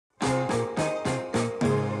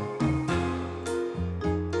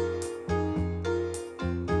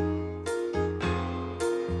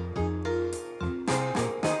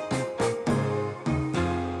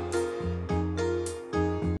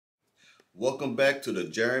Welcome back to the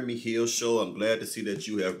Jeremy Hill Show. I'm glad to see that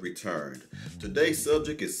you have returned. Today's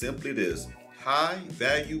subject is simply this: high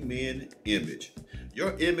value men image.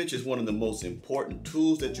 Your image is one of the most important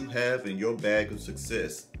tools that you have in your bag of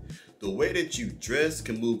success. The way that you dress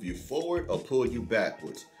can move you forward or pull you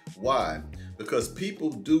backwards. Why? Because people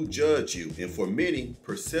do judge you, and for many,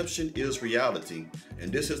 perception is reality,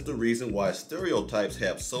 and this is the reason why stereotypes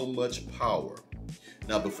have so much power.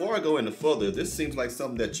 Now, before I go any further, if this seems like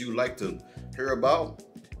something that you like to hear about,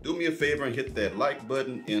 do me a favor and hit that like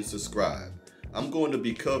button and subscribe. I'm going to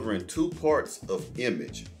be covering two parts of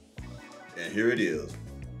image, and here it is.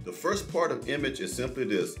 The first part of image is simply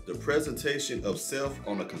this: the presentation of self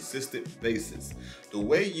on a consistent basis. The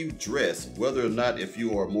way you dress, whether or not if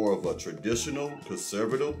you are more of a traditional,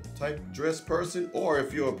 conservative type dress person, or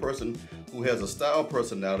if you're a person who has a style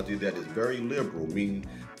personality that is very liberal, meaning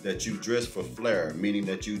that you dress for flair, meaning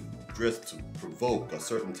that you dress to provoke a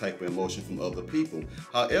certain type of emotion from other people.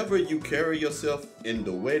 However you carry yourself in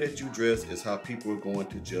the way that you dress is how people are going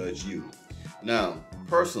to judge you. Now,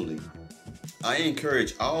 personally, I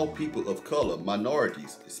encourage all people of color,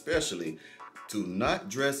 minorities especially, to not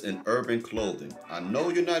dress in urban clothing. I know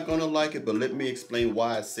you're not going to like it, but let me explain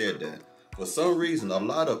why I said that. For some reason, a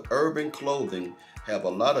lot of urban clothing have a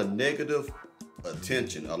lot of negative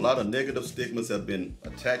attention. A lot of negative stigmas have been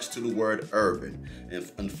attached to the word urban.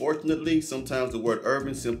 And unfortunately, sometimes the word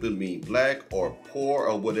urban simply means black or poor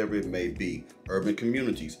or whatever it may be. Urban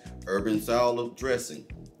communities, urban style of dressing.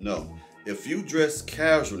 No. If you dress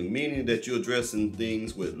casually, meaning that you're dressing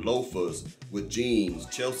things with loafers, with jeans,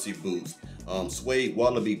 Chelsea boots, suede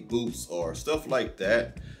wallaby boots, or stuff like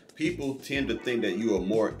that, people tend to think that you are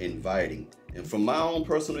more inviting. And from my own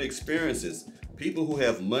personal experiences, people who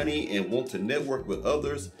have money and want to network with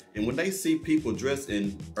others, and when they see people dressed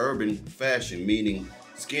in urban fashion, meaning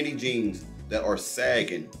skinny jeans that are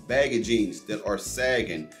sagging, baggy jeans that are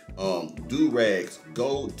sagging, do-rags,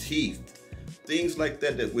 gold teeth, things like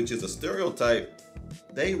that, which is a stereotype,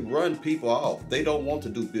 they run people off. They don't want to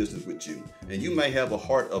do business with you. And you may have a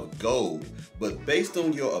heart of gold, but based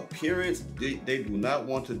on your appearance, they do not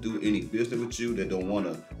want to do any business with you. They don't want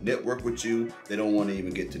to network with you. They don't want to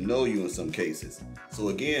even get to know you in some cases. So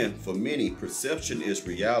again, for many, perception is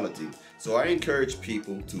reality. So I encourage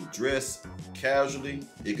people to dress casually.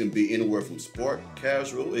 It can be anywhere from sport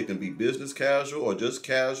casual, it can be business casual, or just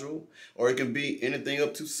casual, or it can be anything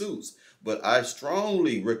up to suits. But I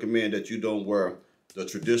strongly recommend that you don't wear the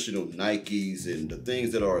traditional Nikes and the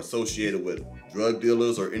things that are associated with drug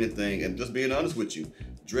dealers or anything. And just being honest with you,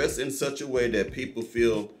 dress in such a way that people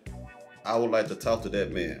feel, I would like to talk to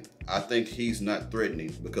that man. I think he's not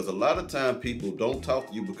threatening, because a lot of time people don't talk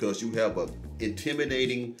to you because you have an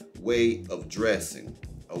intimidating way of dressing,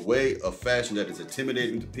 a way of fashion that is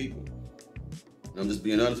intimidating to people. And I'm just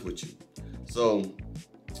being honest with you. So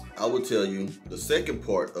I will tell you, the second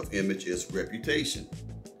part of image is reputation.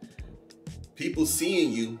 People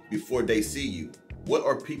seeing you before they see you. What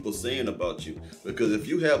are people saying about you? Because if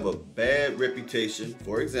you have a bad reputation,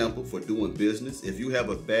 for example, for doing business, if you have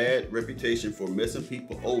a bad reputation for messing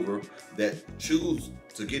people over that choose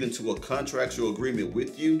to get into a contractual agreement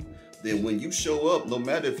with you, then when you show up, no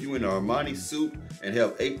matter if you're in an Armani suit and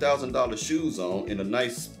have $8,000 shoes on in a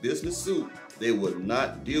nice business suit, they will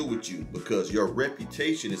not deal with you, because your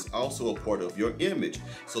reputation is also a part of your image.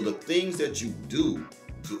 So the things that you do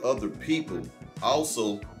to other people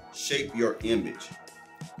also shape your image.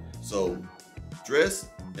 So dress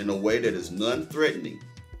in a way that is non-threatening.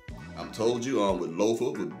 I'm told you with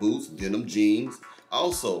loafer, with boots, denim jeans.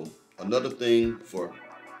 Also, another thing for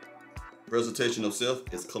presentation of self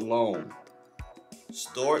is cologne.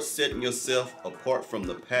 Start setting yourself apart from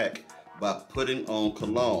the pack by putting on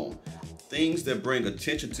cologne. Things that bring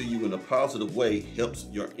attention to you in a positive way helps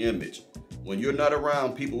your image. When you're not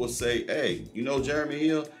around, people will say, hey, you know Jeremy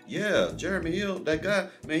Hill? Yeah, Jeremy Hill, that guy,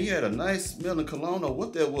 man, he had a nice smelling cologne or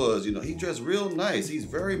what that was. You know, he dressed real nice. He's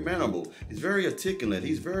very mannerable. He's very articulate.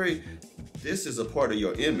 This is a part of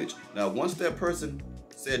your image. Now, once that person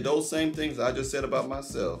said those same things I just said about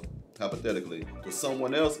myself, hypothetically, to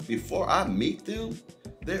someone else, before I meet them,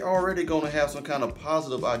 they're already going to have some kind of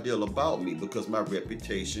positive ideal about me, because my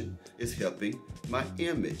reputation is helping my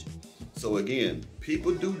image. So again,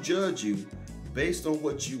 people do judge you based on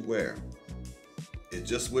what you wear. It's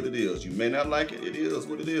just what it is. You may not like it. It is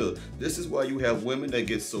what it is. This is why you have women that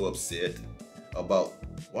get so upset about,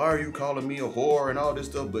 why are you calling me a whore and all this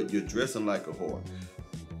stuff, but you're dressing like a whore.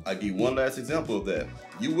 I'll give you one last example of that.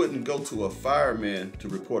 You wouldn't go to a fireman to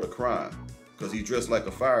report a crime because he's dressed like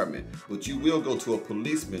a fireman, but you will go to a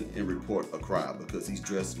policeman and report a crime because he's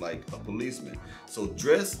dressed like a policeman. So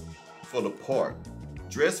dress for the part.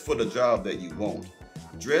 Dress for the job that you want.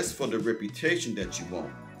 Dress for the reputation that you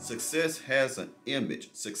want. Success has an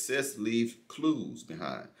image. Success leaves clues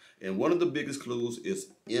behind. And one of the biggest clues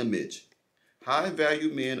is image. High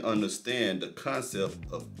value men understand the concept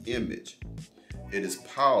of image. It is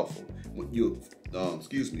powerful. When you,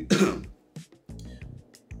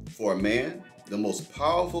 for a man, the most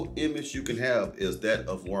powerful image you can have is that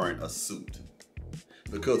of wearing a suit.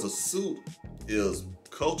 Because a suit is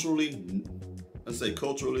culturally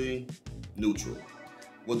neutral.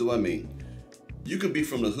 What do I mean? You could be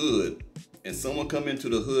from the hood and someone come into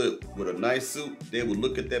the hood with a nice suit, they would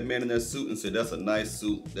look at that man in that suit and say, that's a nice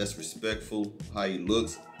suit, that's respectful, how he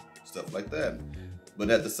looks, stuff like that. But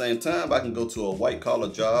at the same time, I can go to a white collar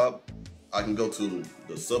job, I can go to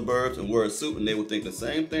the suburbs and wear a suit and they would think the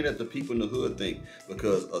same thing that the people in the hood think,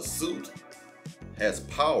 because a suit has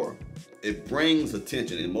power. It brings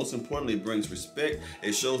attention, and most importantly, it brings respect.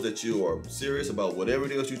 It shows that you are serious about whatever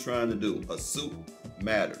it is you're trying to do. A suit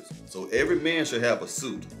matters. So every man should have a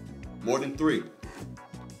suit, more than 3.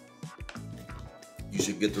 You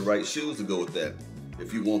should get the right shoes to go with that.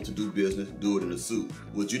 If you want to do business, do it in a suit.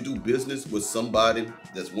 Would you do business with somebody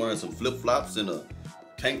that's wearing some flip-flops and a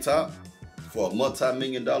tank top for a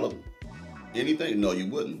multi-million-dollar anything? No, you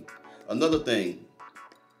wouldn't. Another thing,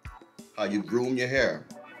 how you groom your hair.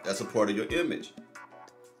 That's a part of your image.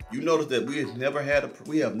 You notice that we have never had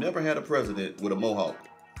a president with a mohawk.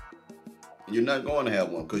 And you're not going to have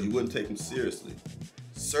one because you wouldn't take him seriously.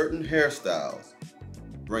 Certain hairstyles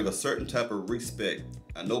bring a certain type of respect.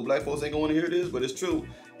 I know black folks ain't going to hear this, but it's true.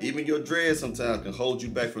 Even your dreads sometimes can hold you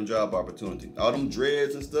back from job opportunity. All them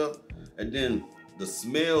dreads and stuff, and then the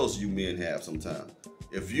smells you men have sometimes.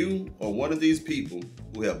 If you are one of these people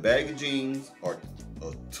who have baggy jeans or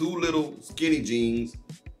too little skinny jeans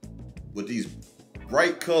with these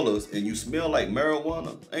bright colors and you smell like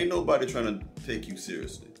marijuana, ain't nobody trying to take you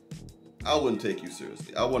seriously. I wouldn't take you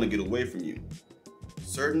seriously. I want to get away from you.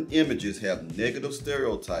 Certain images have negative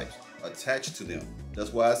stereotypes attached to them.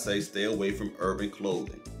 That's why I say stay away from urban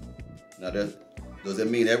clothing. Now, does that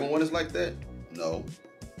mean everyone is like that? No.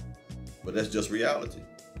 But that's just reality.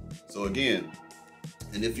 So again,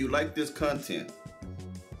 and if you like this content,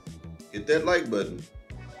 hit that like button,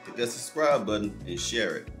 hit that subscribe button, and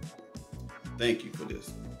share it. Thank you for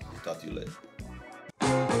this. Talk to you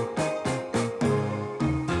later.